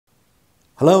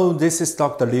Hello, this is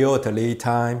Dr. Leo at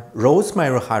LeTime.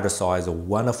 Rosemary hydrosol has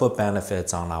wonderful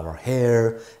benefits on our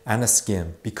hair and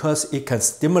skin because it can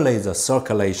stimulate the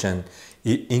circulation,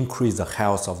 it increases the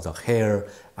health of the hair,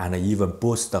 and even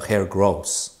boost the hair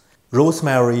growth.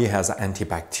 Rosemary has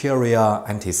antibacterial,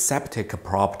 antiseptic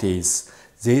properties.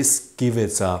 This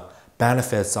gives it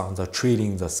benefits on the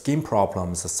treating the skin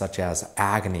problems such as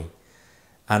acne.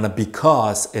 And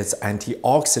because it's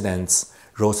antioxidants,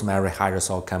 rosemary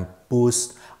hydrosol can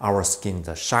boost our skin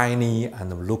shiny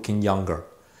and looking younger.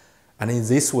 And in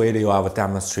this video, I will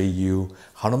demonstrate you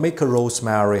how to make a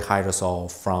rosemary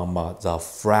hydrosol from the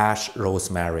fresh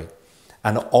rosemary.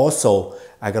 And also,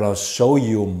 I'm gonna show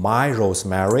you my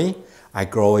rosemary. I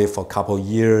grow it for a couple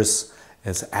years.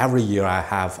 It's every year I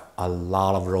have a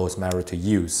lot of rosemary to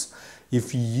use.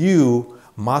 If you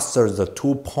master the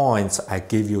 2 points I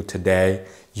give you today,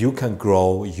 you can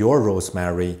grow your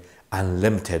rosemary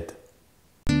unlimited.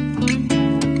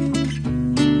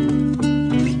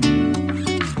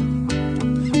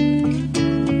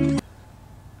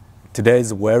 Today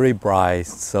is very bright,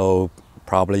 so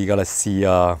probably you're gonna see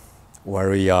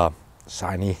very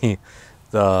shiny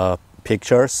the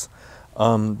pictures.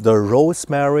 The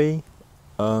rosemary.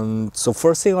 So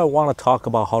first thing I want to talk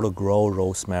about how to grow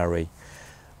rosemary.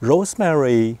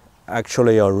 Rosemary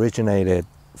actually originated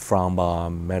from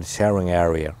Mediterranean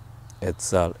area.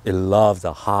 It loves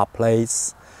the hot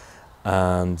place,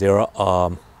 and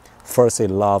first it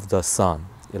loves the sun.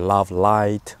 It loves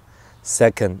light.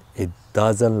 Second, it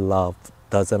doesn't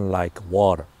like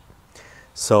water.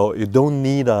 So you don't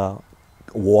need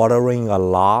watering a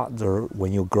lot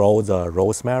when you grow the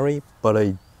rosemary, but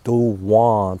I do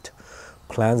want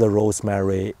plant the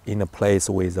rosemary in a place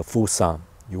with the full sun.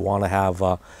 You want to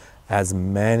have as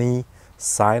many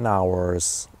sun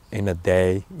hours in a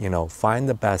day, find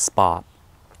the best spot.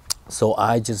 So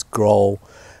I just grow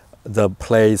the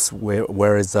place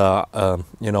where is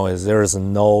there's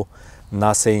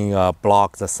nothing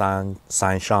block the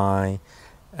sunshine,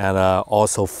 and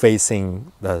also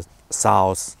facing the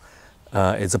south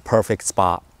is a perfect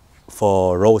spot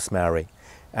for rosemary.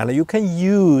 And you can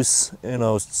use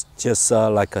just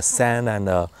like a sand and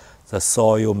the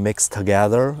soil mixed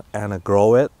together and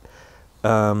grow it.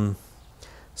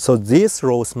 So this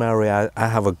rosemary I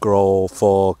have grown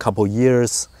for a couple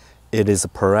years. It is a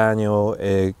perennial.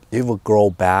 It will grow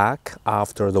back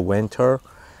after the winter.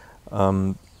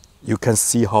 You can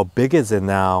see how big is it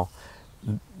now.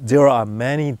 There are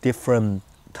many different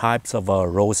types of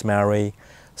rosemary.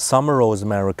 Some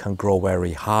rosemary can grow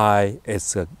very high.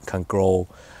 It can grow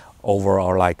over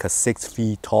like 6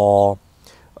 feet tall.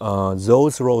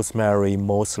 Those rosemary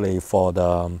mostly for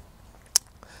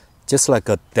just like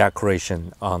a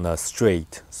decoration on the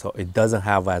street. So it doesn't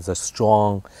have as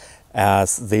strong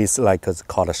as this, like it's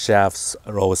called a chef's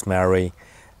rosemary.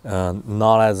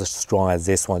 Not as strong as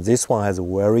this one. This one has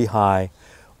very high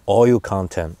oil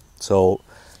content. So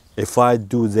if I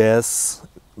do this,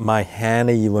 my hand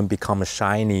even becomes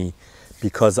shiny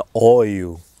because the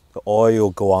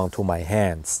oil go onto my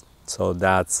hands. So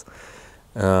that's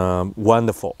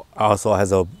wonderful. Also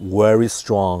has a very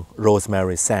strong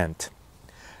rosemary scent.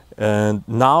 And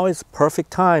now is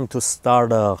perfect time to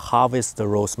start harvest the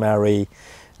rosemary.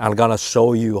 I'm gonna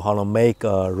show you how to make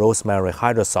a rosemary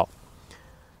hydrosol.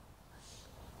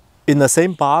 In the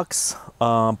same box,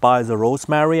 by the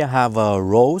rosemary, I have a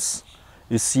rose.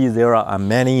 You see there are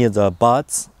many of the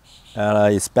buds, and I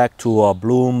expect to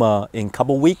bloom in a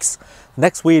couple weeks.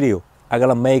 Next video, I'm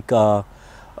gonna make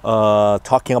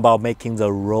talking about making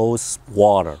the rose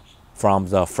water from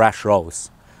the fresh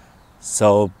rose.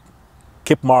 So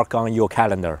keep mark on your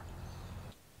calendar.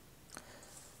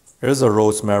 Here's a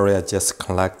rosemary I just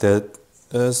collected.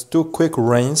 Let's do a quick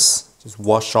rinse. Just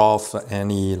wash off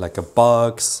any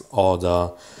bugs or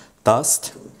the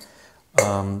dust.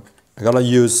 I'm gonna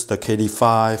use the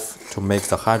KD5 to make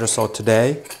the hydrosol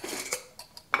today.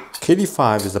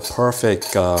 KD5 is a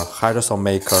perfect hydrosol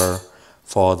maker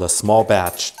for the small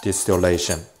batch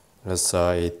distillation.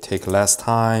 It takes less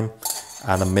time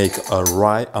and make a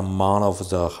right amount of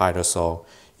the hydrosol,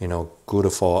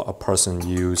 good for a person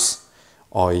use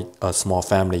or a small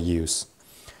family use.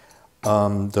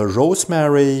 The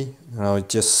rosemary,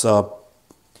 just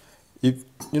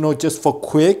just for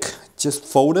quick, just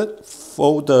fold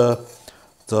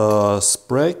the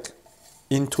sprig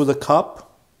into the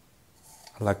cup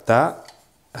like that,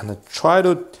 and try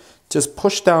to just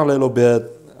push down a little bit,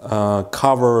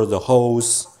 cover the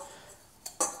holes.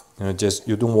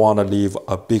 You don't want to leave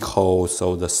a big hole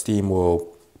so the steam will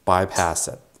bypass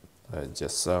it.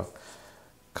 Just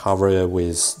cover it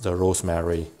with the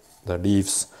rosemary, the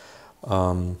leaves.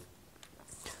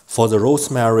 For the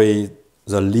rosemary,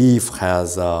 the leaf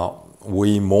has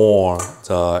way more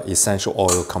the essential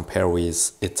oil compared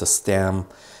with its stem.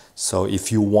 So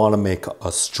if you want to make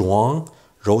a strong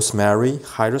rosemary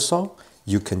hydrosol,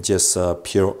 you can just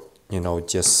pure,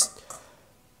 just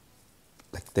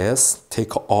like this,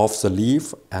 take off the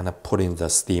leaf and put in the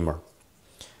steamer.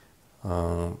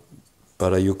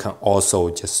 But you can also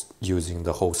just using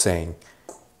the whole thing.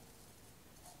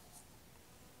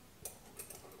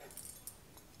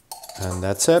 And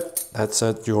that's it. That's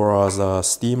it. Your the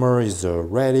steamer is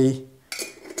ready.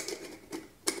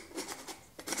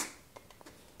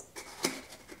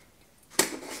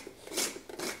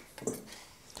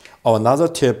 Oh, another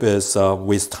tip is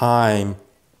with time,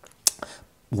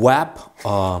 wrap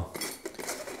a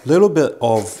little bit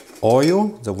of oil,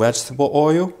 the vegetable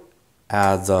oil,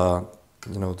 at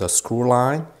the screw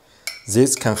line.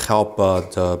 This can help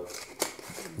the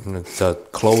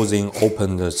closing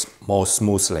open more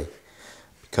smoothly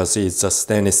because it's a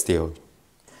stainless steel.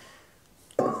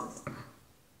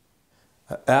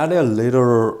 Add a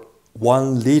little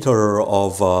 1 liter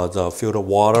of the filtered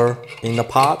water in the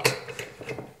pot.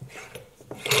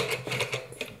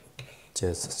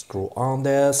 Just screw on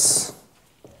this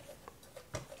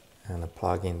and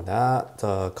plug in that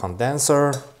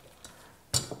condenser.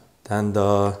 Then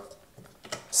the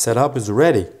setup is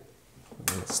ready.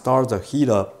 Start the heat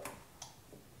up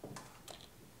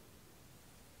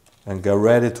and get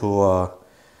ready to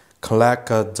collect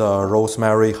the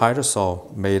rosemary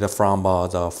hydrosol made from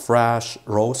the fresh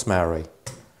rosemary.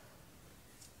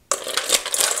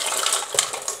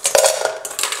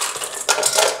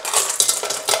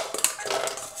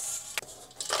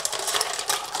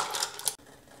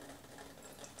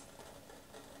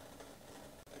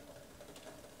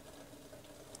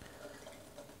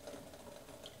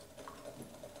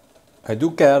 I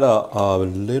do get a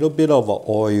little bit of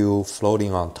oil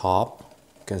floating on top.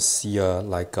 You can see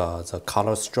the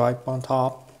color stripe on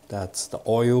top. That's the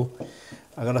oil.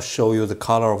 I'm gonna show you the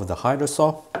color of the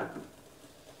hydrosol.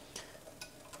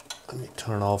 Let me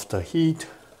turn off the heat.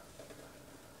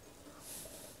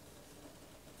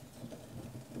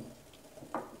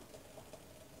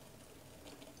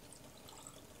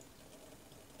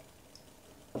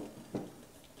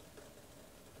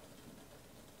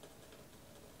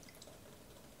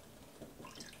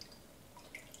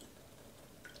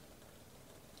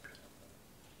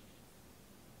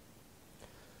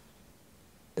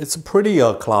 It's pretty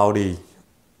cloudy,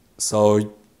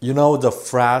 so the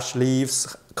fresh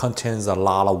leaves contains a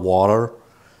lot of water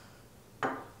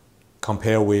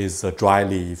compared with the dry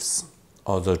leaves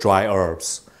or the dry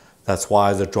herbs. That's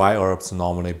why the dry herbs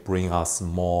normally bring us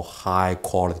more high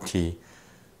quality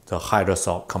the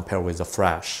hydrosol compared with the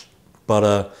fresh.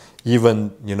 But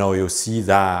even you see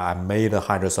that I made a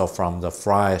hydrosol from the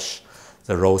fresh,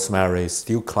 the rosemary is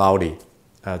still cloudy.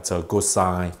 That's a good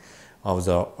sign of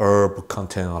the herb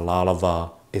contain a lot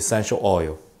of essential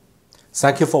oil.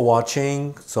 Thank you for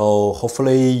watching. So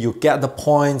hopefully you get the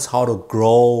points how to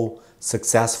grow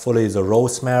successfully the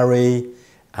rosemary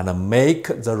and make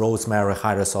the rosemary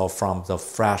hydrosol from the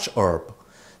fresh herb.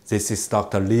 This is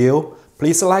Dr. Liu.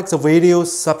 Please like the video,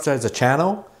 subscribe the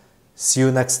channel. See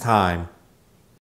you next time.